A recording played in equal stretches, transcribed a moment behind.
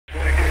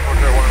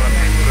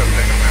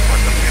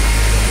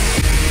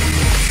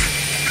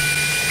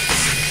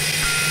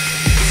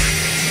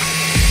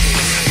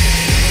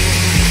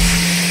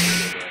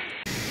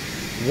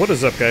What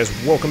is up, guys?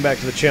 Welcome back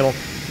to the channel.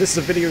 This is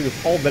a video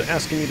you've all been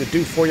asking me to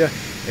do for you.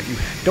 If you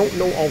don't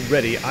know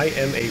already, I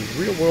am a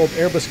real-world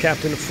Airbus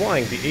captain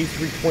flying the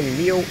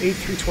A320neo,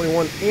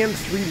 A321, and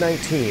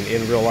 319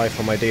 in real life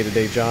on my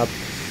day-to-day job.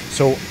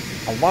 So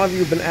a lot of you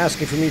have been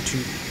asking for me to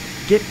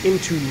get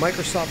into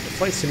Microsoft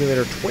Flight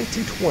Simulator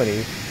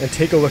 2020 and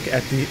take a look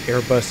at the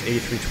Airbus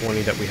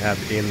A320 that we have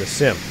in the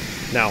sim.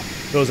 Now,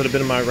 those that have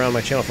been around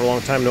my channel for a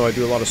long time know I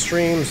do a lot of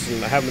streams,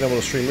 and I haven't been able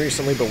to stream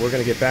recently, but we're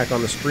going to get back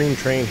on the stream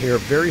train here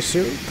very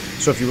soon.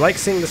 So if you like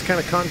seeing this kind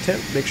of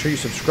content, make sure you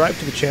subscribe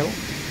to the channel.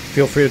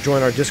 Feel free to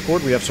join our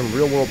Discord. We have some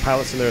real-world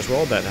pilots in there as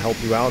well that help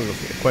you out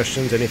with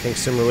questions, anything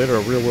sim-related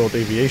or real-world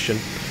aviation.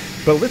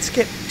 But let's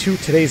get to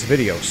today's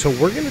video. So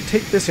we're going to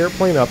take this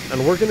airplane up,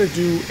 and we're going to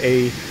do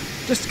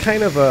just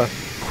kind of a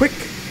quick,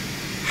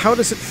 how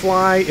does it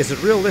fly? Is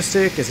it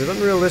realistic? Is it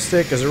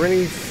unrealistic? Is there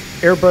any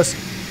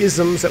Airbus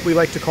isms that we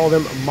like to call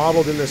them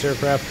modeled in this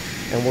aircraft?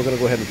 And we're going to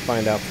go ahead and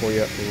find out for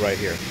you right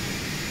here.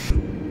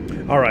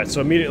 Alright,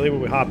 so immediately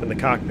when we hop in the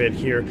cockpit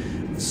here,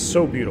 it's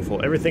so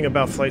beautiful. Everything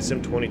about Flight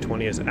Sim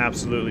 2020 is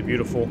absolutely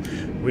beautiful.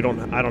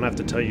 I don't have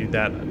to tell you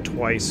that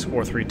twice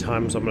or three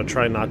times. I'm going to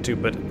try not to,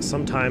 but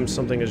sometimes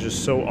something is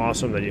just so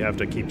awesome that you have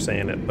to keep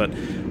saying it. But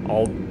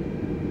I'll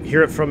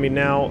hear it from me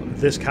now.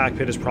 This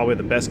cockpit is probably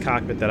the best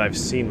cockpit that I've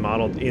seen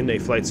modeled in a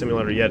flight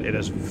simulator yet. It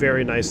is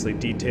very nicely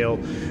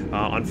detailed.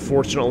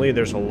 Unfortunately,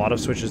 there's a lot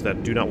of switches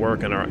that do not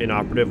work and are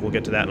inoperative. We'll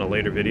get to that in a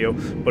later video.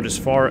 But as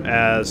far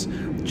as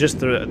just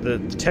the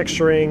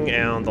texturing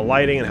and the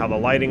lighting and how the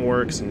lighting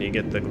works, and you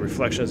get the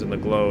reflections and the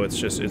glow,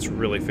 it's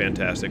really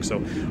fantastic. So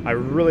I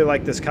really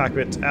like this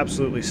cockpit. It's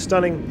absolutely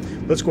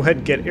stunning. Let's go ahead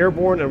and get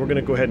airborne, and we're going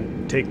to go ahead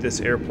and take this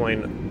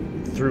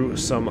airplane through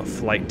some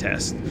flight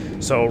tests.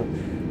 So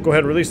go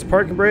ahead and release the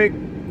parking brake.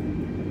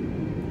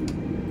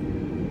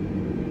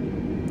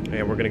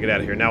 And we're going to get out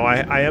of here. Now,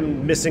 I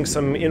am missing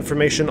some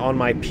information on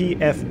my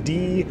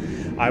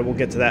PFD. I will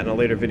get to that in a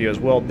later video as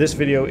well. This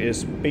video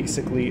is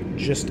basically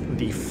just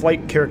the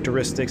flight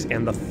characteristics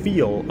and the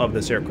feel of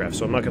this aircraft.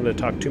 So I'm not going to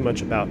talk too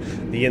much about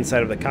the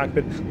inside of the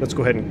cockpit. Let's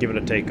go ahead and give it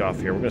a takeoff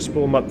here. We're going to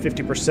spool them up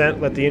 50%,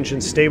 let the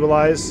engines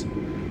stabilize.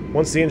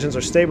 Once the engines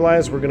are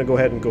stabilized, we're going to go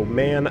ahead and go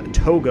man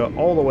toga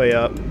all the way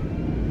up.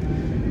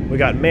 We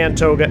got man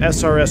toga,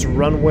 SRS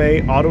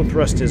runway, auto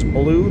thrust is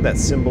blue. That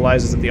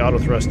symbolizes that the auto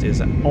thrust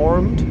is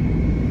armed.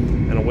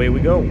 And away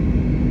we go.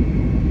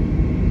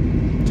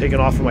 Taking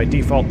off from my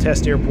default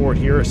test airport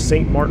here,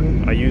 St.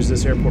 Martin. I use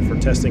this airport for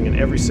testing in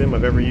every sim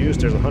I've ever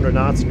used. There's 100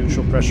 knots,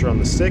 neutral pressure on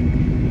the stick.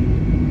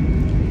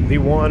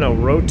 V1, I'll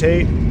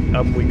rotate.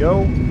 Up we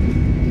go. A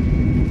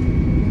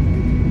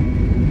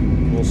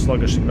little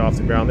sluggish to get off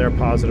the ground there,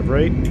 positive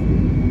rate.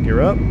 Gear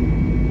up.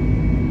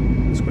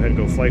 Let's go ahead and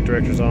go flight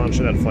directors on.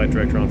 Should have flight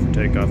director on for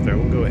takeoff there.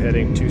 We'll go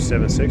heading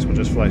 276. We'll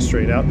just fly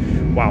straight out.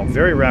 Wow,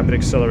 very rapid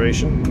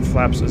acceleration.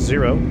 Flaps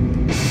 0.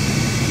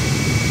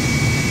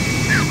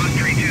 Airbus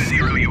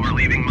 320, you are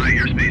leaving my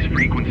airspace.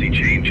 Frequency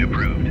change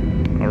approved.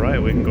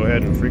 Alright, we can go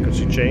ahead and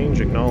frequency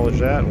change. Acknowledge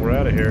that, and we're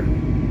out of here.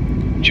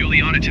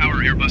 Juliana Tower,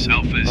 Airbus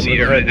Alpha, I'm going to go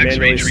Sierra ahead and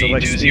manually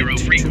select speed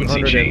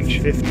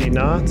 250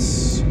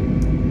 knots.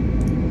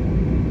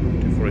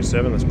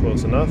 247, that's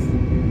close enough.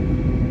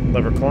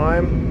 Lever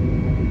climb.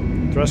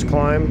 Thrust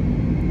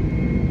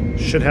climb.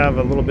 Should have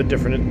a little bit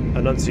different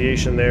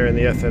enunciation there in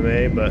the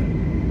FMA, but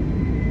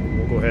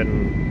we'll go ahead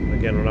and,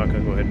 again, we're not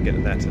going to go ahead and get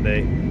into that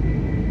today.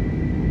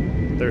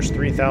 There's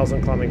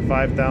 3,000 climbing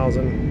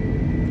 5,000.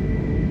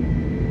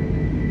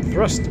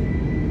 Thrust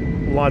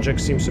logic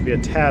seems to be a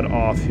tad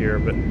off here,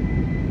 but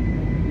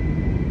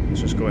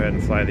let's just go ahead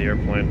and fly the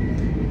airplane.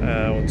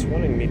 It's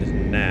wanting me to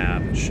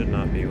nav. It should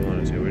not be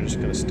wanting to. We're just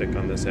going to stick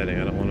on this heading.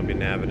 I don't want to be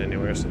navving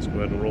anywhere, so let's go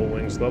ahead and roll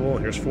wings level.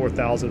 Here's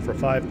 4,000 for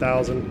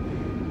 5,000.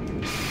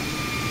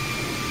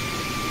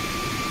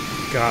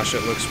 Gosh,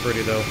 it looks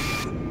pretty, though.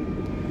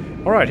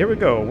 All right, here we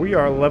go. We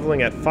are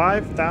leveling at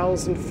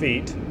 5,000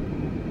 feet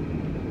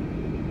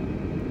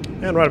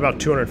and right about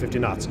 250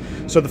 knots.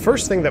 So the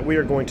first thing that we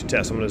are going to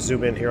test, I'm going to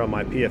zoom in here on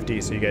my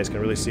PFD so you guys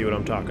can really see what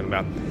I'm talking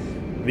about.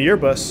 The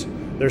Airbus,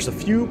 there's a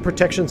few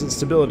protections and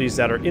stabilities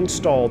that are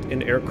installed in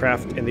the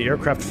aircraft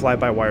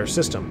fly-by-wire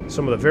system.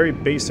 Some of the very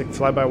basic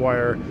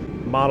fly-by-wire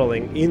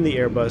modeling in the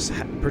Airbus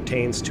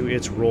pertains to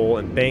its roll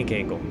and bank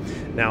angle.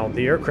 Now,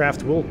 the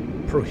aircraft will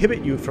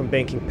prohibit you from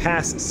banking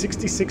past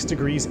 66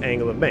 degrees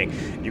angle of bank.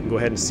 You can go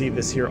ahead and see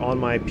this here on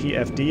my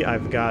PFD.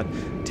 I've got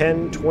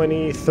 10,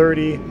 20,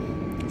 30,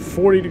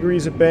 40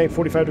 degrees of bank,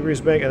 45 degrees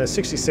of bank, and then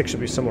 66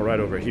 should be somewhere right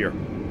over here.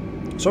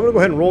 So I'm going to go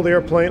ahead and roll the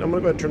airplane. I'm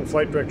going to go ahead and turn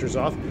flight directors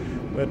off.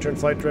 I'm going to turn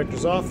flight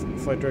directors off,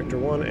 flight director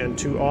 1 and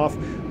 2 off.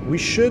 We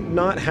should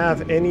not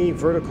have any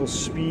vertical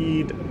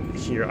speed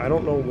here. I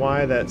don't know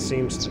why that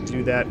seems to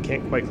do that.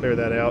 Can't quite clear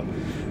that out.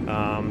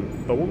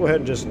 But we'll go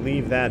ahead and just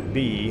leave that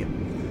be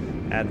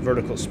at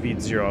vertical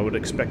speed 0. I would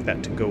expect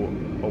that to go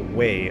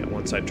away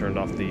once I turned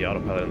off the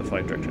autopilot and the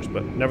flight directors.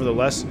 But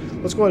nevertheless,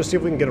 let's go ahead and see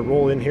if we can get a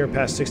roll in here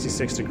past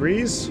 66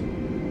 degrees.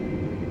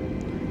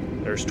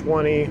 There's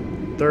 20,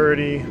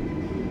 30.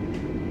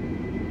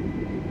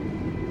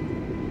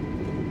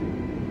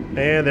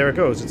 And there it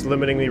goes. It's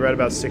limiting me right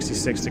about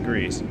 66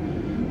 degrees.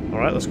 All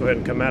right, let's go ahead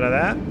and come out of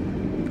that.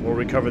 We'll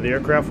recover the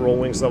aircraft, roll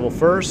wings level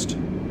first.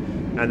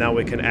 And now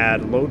we can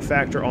add load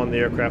factor on the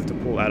aircraft to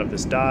pull out of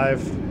this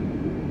dive.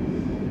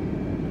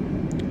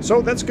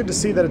 So that's good to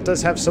see that it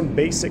does have some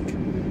basic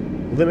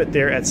limit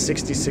there at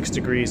 66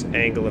 degrees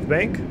angle of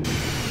bank.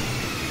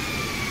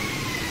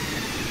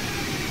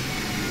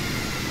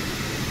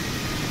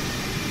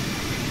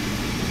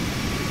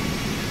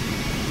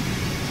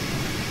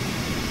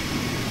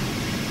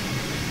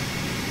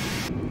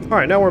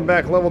 Alright, now we're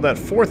back leveled at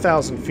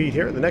 4,000 feet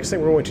here. The next thing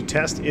we're going to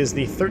test is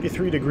the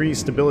 33 degree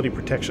stability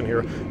protection here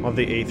of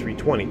the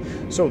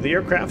A320. So the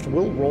aircraft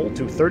will roll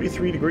to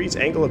 33 degrees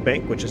angle of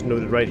bank, which is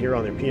noted right here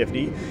on their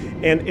PFD.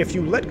 And if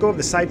you let go of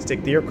the side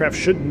stick, the aircraft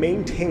should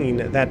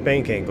maintain that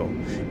bank angle,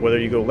 whether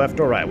you go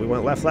left or right. We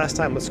went left last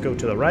time, let's go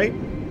to the right.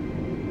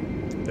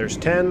 There's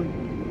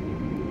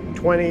 10,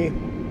 20,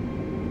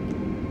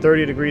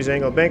 30 degrees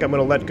angle of bank. I'm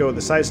going to let go of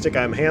the side stick.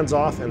 I'm hands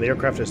off, and the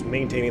aircraft is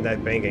maintaining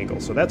that bank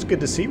angle. So that's good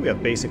to see. We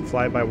have basic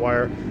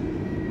fly-by-wire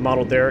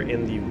modeled there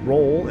in the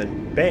roll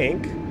and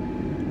bank.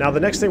 Now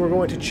the next thing we're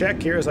going to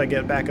check here as I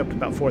get back up to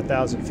about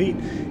 4,000 feet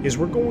is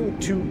we're going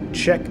to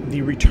check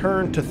the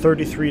return to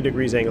 33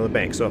 degrees angle of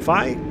bank. So if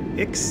I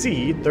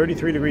exceed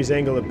 33 degrees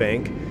angle of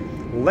bank,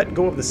 let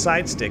go of the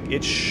side stick,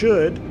 it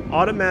should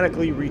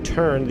automatically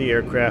return the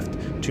aircraft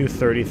to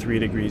 33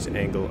 degrees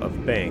angle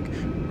of bank,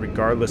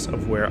 regardless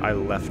of where I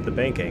left the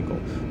bank angle.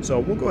 So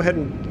we'll go ahead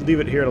and leave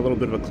it here at a little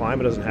bit of a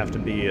climb. It doesn't have to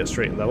be a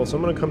straight and level. So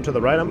I'm going to come to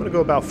the right. I'm going to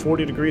go about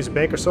 40 degrees of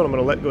bank or so. And I'm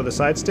going to let go of the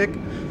side stick. All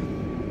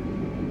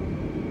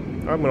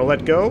right, I'm going to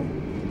let go.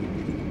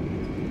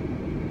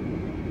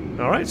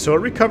 All right, so it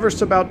recovers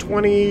to about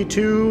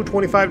 22,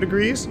 25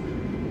 degrees.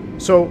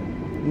 So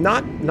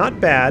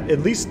not bad. At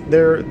least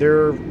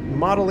they're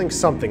modeling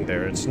something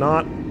there. It's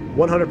not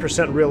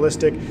 100%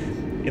 realistic.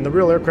 In the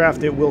real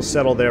aircraft, it will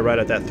settle there right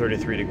at that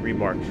 33 degree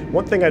mark.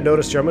 One thing I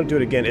noticed here, I'm going to do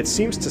it again, it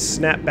seems to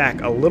snap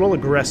back a little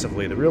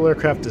aggressively. The real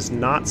aircraft does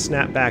not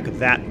snap back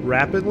that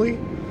rapidly.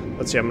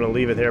 Let's see, I'm going to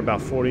leave it there about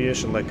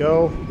 40-ish and let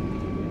go.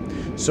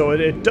 So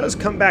it does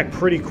come back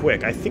pretty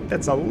quick. I think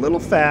that's a little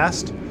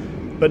fast,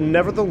 but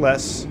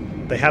nevertheless,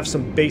 they have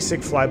some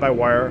basic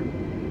fly-by-wire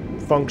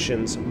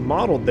functions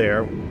modeled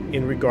there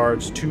in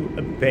regards to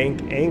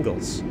bank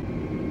angles.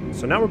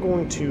 So now we're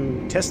going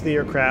to test the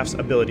aircraft's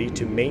ability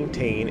to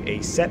maintain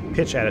a set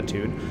pitch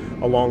attitude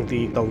along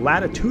the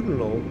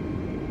latitudinal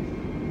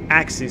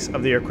axis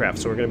of the aircraft.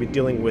 So we're going to be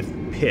dealing with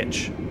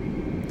pitch.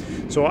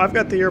 So I've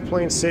got the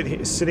airplane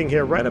sitting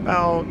here right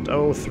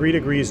about 3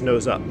 degrees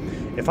nose up.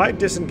 If I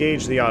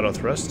disengage the auto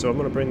thrust, so I'm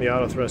going to bring the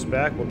auto thrust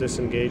back, we'll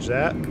disengage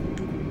that.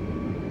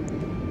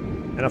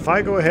 And if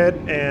I go ahead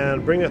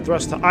and bring the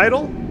thrust to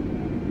idle,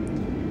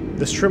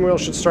 this trim wheel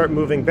should start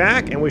moving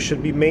back, and we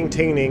should be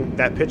maintaining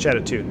that pitch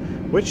attitude,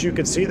 which you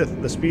can see that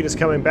the speed is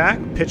coming back.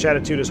 Pitch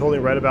attitude is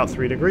holding right about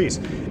 3 degrees.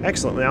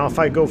 Excellent. Now if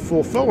I go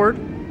full forward,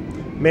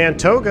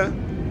 Mantoga,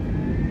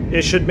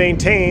 it should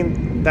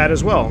maintain that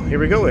as well. Here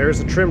we go. There's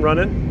the trim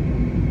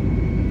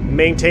running,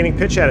 maintaining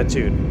pitch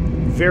attitude.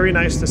 Very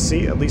nice to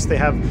see. At least they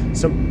have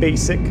some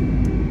basic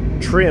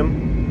trim.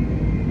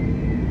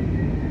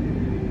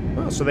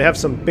 Well, so they have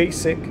some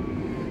basic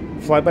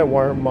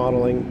fly-by-wire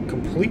modeling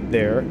complete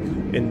there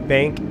in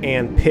bank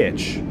and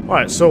pitch. All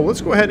right, so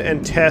let's go ahead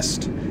and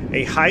test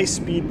a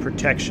high-speed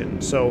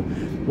protection. So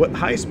what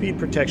high-speed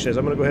protection is,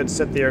 I'm going to go ahead and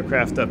set the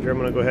aircraft up here. I'm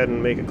going to go ahead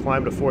and make a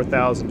climb to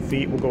 4,000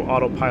 feet. We'll go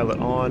autopilot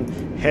on,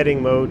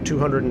 heading mode,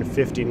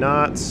 250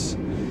 knots.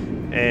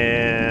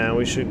 And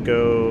we should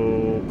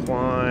go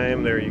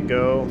climb. There you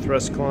go.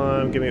 Thrust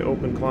climb. Give me an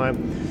open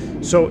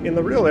climb. So in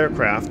the real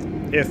aircraft,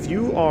 if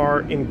you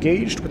are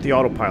engaged with the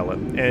autopilot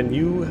and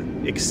you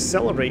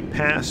accelerate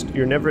past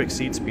your never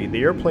exceed speed,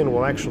 the airplane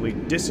will actually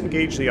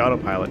disengage the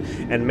autopilot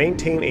and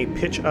maintain a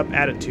pitch up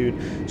attitude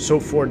so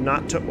for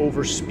not to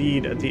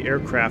overspeed the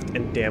aircraft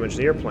and damage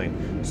the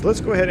airplane. So let's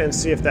go ahead and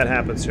see if that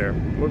happens here.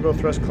 We'll go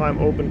thrust climb,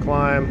 open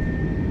climb,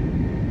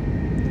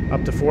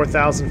 up to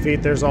 4,000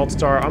 feet. There's alt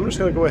star. I'm just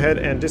going to go ahead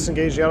and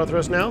disengage the auto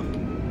thrust now,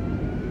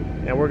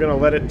 and we're going to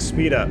let it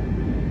speed up.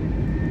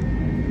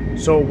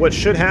 So what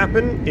should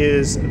happen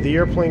is the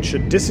airplane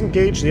should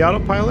disengage the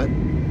autopilot,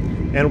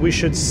 and we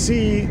should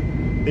see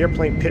the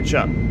airplane pitch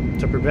up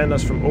to prevent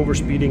us from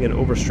overspeeding and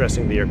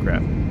overstressing the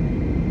aircraft.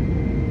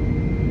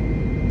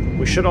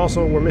 We should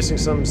also, we're missing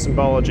some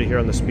symbology here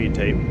on the speed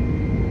tape.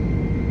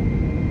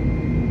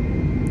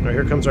 All right,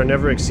 here comes our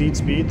never exceed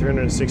speed,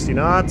 360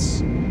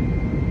 knots.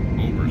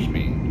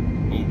 Overspeed,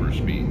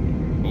 overspeed,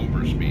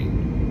 overspeed,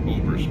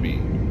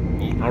 overspeed.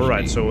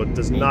 Alright, so it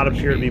does not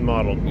appear to be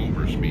modeled.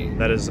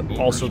 That is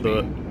also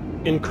the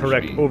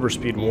incorrect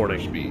overspeed warning.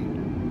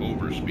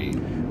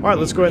 Alright,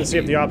 let's go ahead and see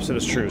if the opposite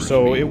is true.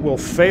 So it will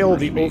fail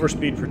the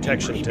overspeed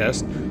protection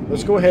test.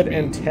 Let's go ahead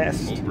and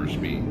test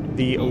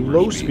the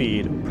low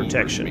speed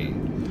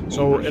protection.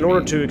 So in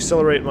order to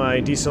accelerate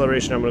my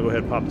deceleration, I'm going to go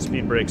ahead and pop the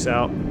speed brakes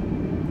out.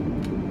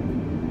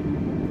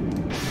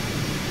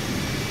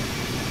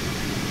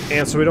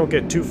 And so we don't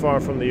get too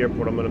far from the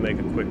airport, I'm going to make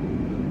a quick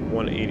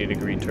 180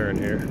 degree turn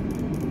here.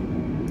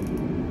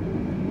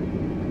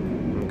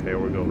 there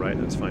we go, right?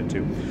 That's fine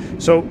too.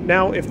 So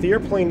now if the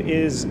airplane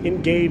is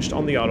engaged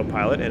on the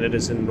autopilot and it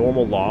is in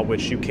normal law,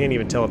 which you can't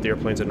even tell if the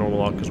airplane's in normal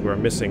law because we're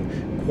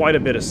missing quite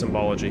a bit of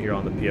symbology here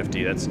on the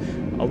PFD. That's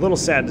a little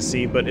sad to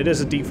see, but it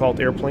is a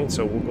default airplane,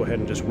 so we'll go ahead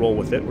and just roll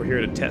with it. We're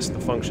here to test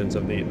the functions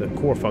of the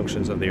core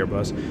functions of the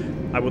Airbus.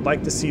 I would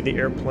like to see the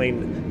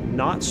airplane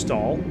not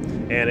stall,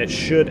 and it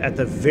should at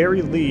the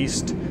very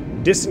least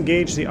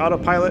disengage the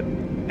autopilot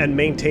and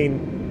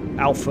maintain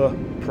alpha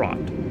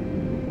prod.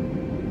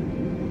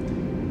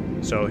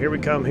 So here we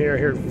come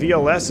here.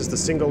 VLS is the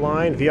single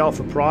line. V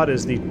alpha prod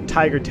is the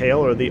tiger tail,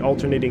 or the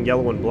alternating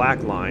yellow and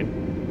black line.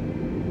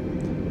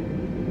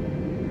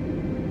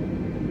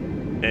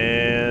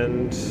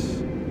 And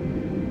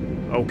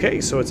okay,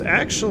 so it's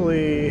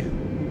actually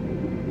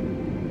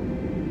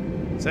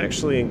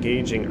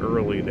engaging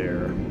early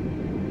there.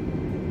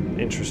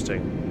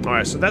 Interesting. All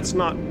right, so that's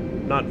not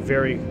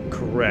very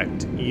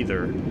correct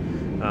either.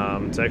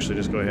 It's actually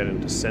just go ahead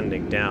and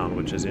descending down,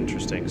 which is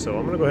interesting. So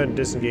I'm going to go ahead and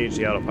disengage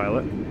the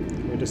autopilot.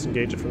 Let me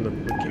disengage it from the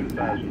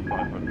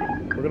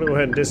 2,500. We're going to go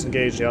ahead and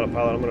disengage the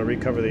autopilot. I'm going to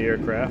recover the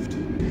aircraft.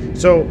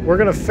 So we're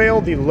going to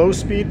fail the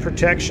low-speed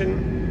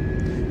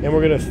protection, and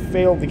we're going to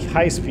fail the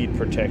high-speed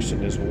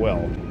protection as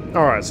well.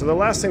 Alright, so the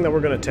last thing that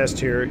we're going to test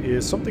here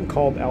is something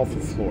called alpha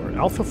floor.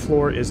 Alpha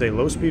floor is a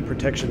low-speed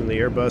protection in the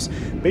Airbus.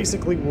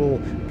 Basically will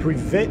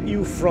prevent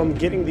you from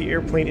getting the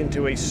airplane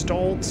into a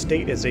stalled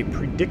state as a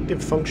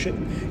predictive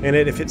function, and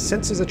if it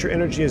senses that your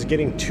energy is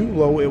getting too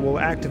low, it will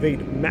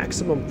activate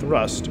maximum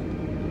thrust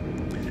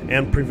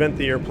and prevent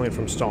the airplane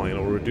from stalling. It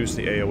will reduce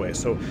the AOA.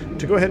 So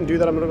to go ahead and do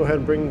that, I'm going to go ahead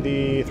and bring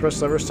the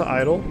thrust levers to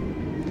idle,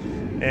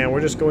 and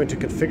we're just going to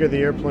configure the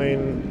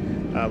airplane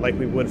like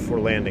we would for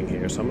landing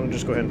here. So I'm going to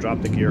just go ahead and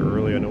drop the gear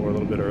early. I know we're a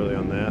little bit early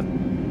on that.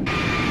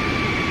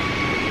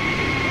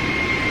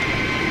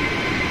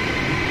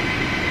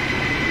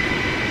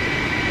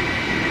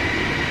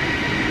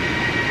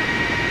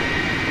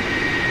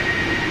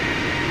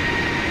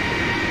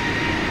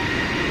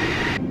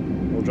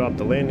 We'll drop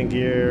the landing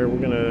gear. We're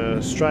going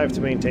to strive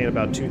to maintain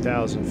about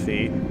 2,000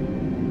 feet.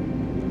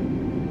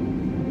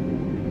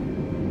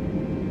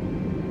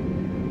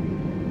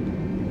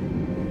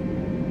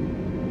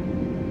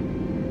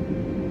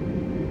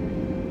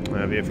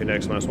 VFU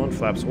 -1,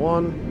 flaps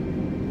 1.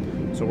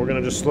 So we're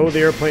going to just slow the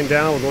airplane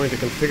down. We're going to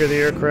configure the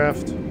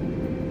aircraft.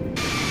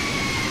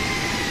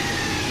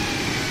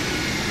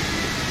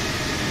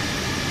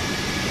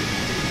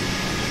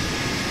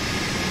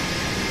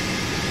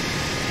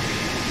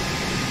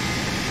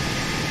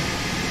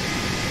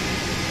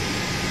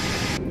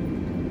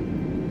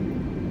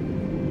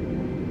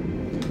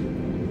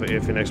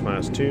 VFU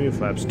 -2,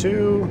 flaps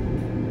 2.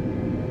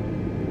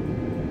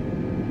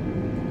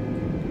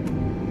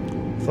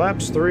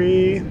 Flaps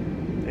 3,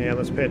 and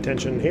let's pay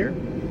attention here.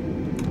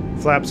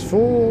 Flaps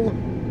full.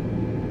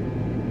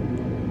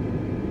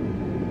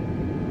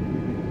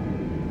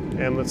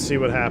 And let's see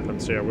what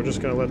happens here. We're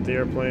just going to let the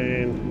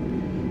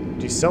airplane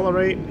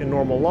decelerate in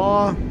normal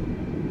law.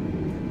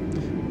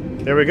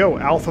 There we go.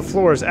 Alpha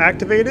floor is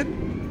activated.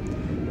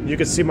 You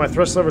can see my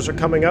thrust levers are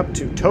coming up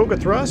to toga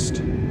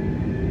thrust.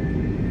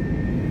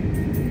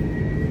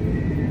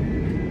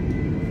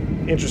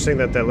 Interesting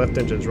that that left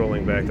engine's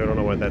rolling back. I don't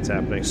know why that's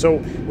happening.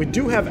 So we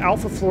do have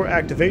alpha floor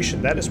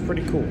activation. That is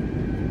pretty cool.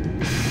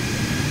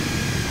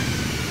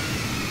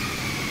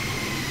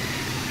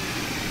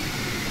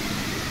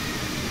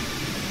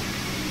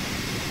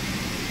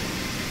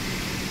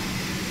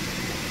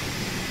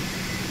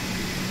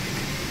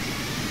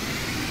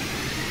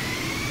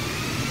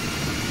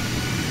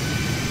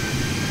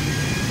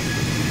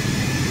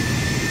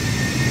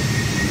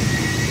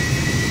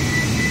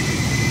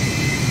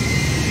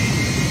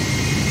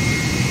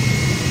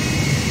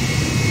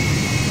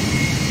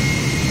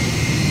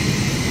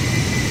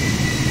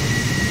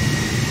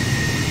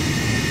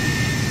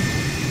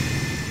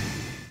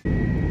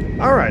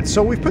 Alright,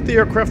 so we've put the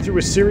aircraft through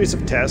a series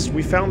of tests.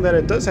 We found that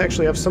it does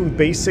actually have some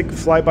basic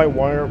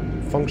fly-by-wire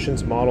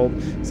functions modeled,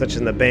 such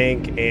as the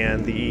bank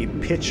and the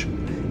pitch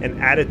and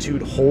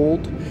attitude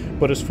hold.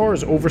 But as far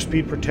as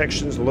overspeed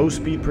protections,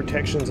 low-speed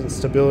protections, and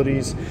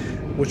stabilities,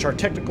 which are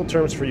technical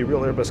terms for you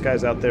real Airbus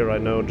guys out there, I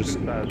know, just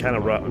kind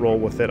of roll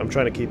with it. I'm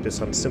trying to keep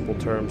this on simple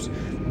terms.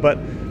 But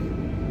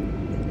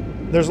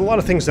there's a lot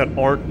of things that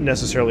aren't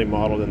necessarily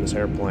modeled in this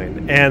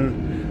airplane.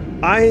 And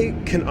I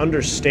can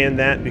understand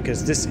that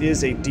because this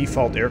is a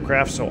default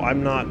aircraft, so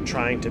I'm not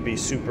trying to be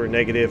super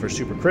negative or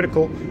super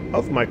critical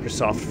of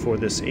Microsoft for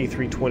this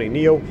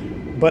A320neo.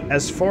 But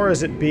as far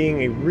as it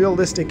being a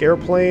realistic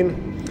airplane,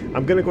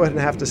 I'm going to go ahead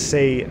and have to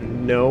say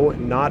no,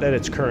 not at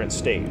its current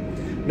state.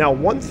 Now,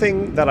 one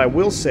thing that I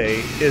will say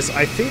is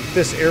I think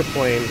this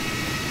airplane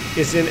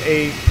is in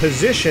a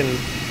position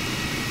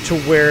to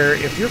where,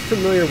 if you're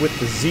familiar with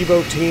the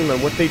Zibo team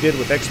and what they did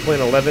with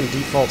X-Plane 11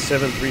 default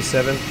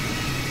 737,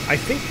 I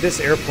think this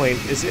airplane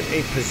is in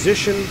a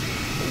position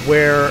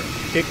where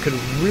it could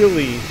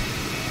really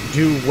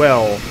do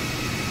well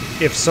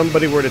if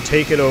somebody were to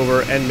take it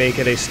over and make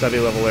it a study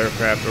level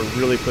aircraft, or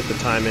really put the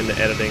time into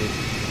editing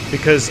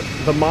because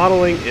the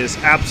modeling is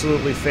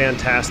absolutely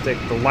fantastic.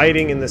 The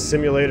lighting in this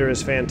simulator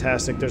is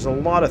fantastic. There's a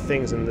lot of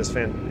things in this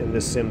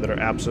sim that are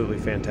absolutely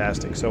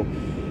fantastic. So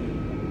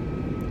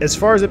as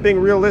far as it being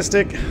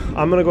realistic,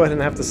 I'm going to go ahead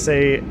and have to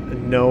say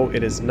no,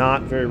 it is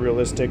not very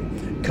realistic.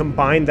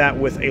 Combine that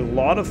with a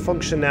lot of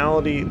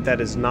functionality that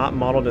is not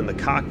modeled in the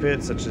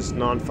cockpit, such as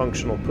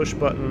non-functional push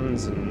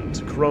buttons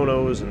and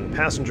chronos and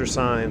passenger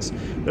signs.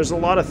 There's a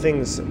lot of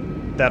things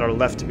that are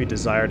left to be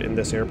desired in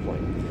this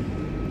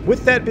airplane.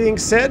 With that being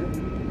said,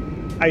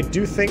 I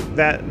do think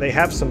that they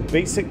have some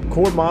basic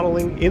core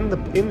modeling in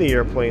the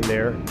airplane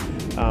there,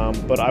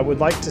 but I would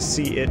like to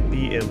see it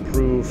be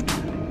improved.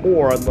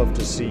 Or I'd love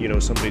to see,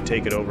 somebody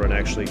take it over and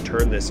actually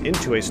turn this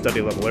into a study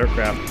level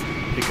aircraft,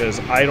 because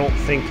I don't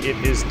think it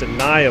is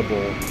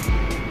deniable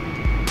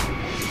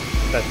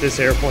that this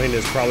airplane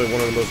is probably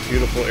one of the most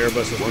beautiful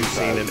Airbuses we've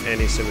seen in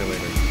any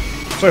simulator.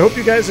 So I hope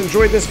you guys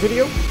enjoyed this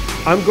video.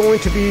 I'm going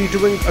to be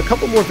doing a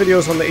couple more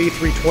videos on the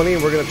A320,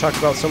 and we're going to talk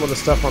about some of the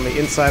stuff on the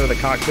inside of the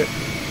cockpit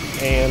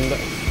and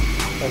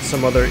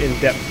some other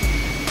in-depth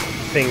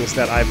things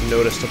that I've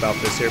noticed about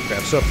this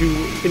aircraft. So if you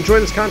enjoy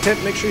this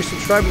content, make sure you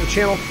subscribe to the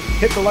channel,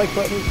 hit the like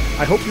button.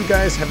 I hope you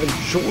guys have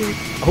enjoyed.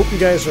 I hope you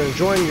guys are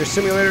enjoying your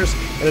simulators.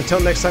 And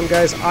until next time,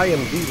 guys, I am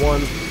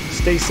V1.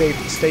 Stay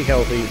safe, stay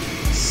healthy.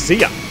 See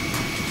ya.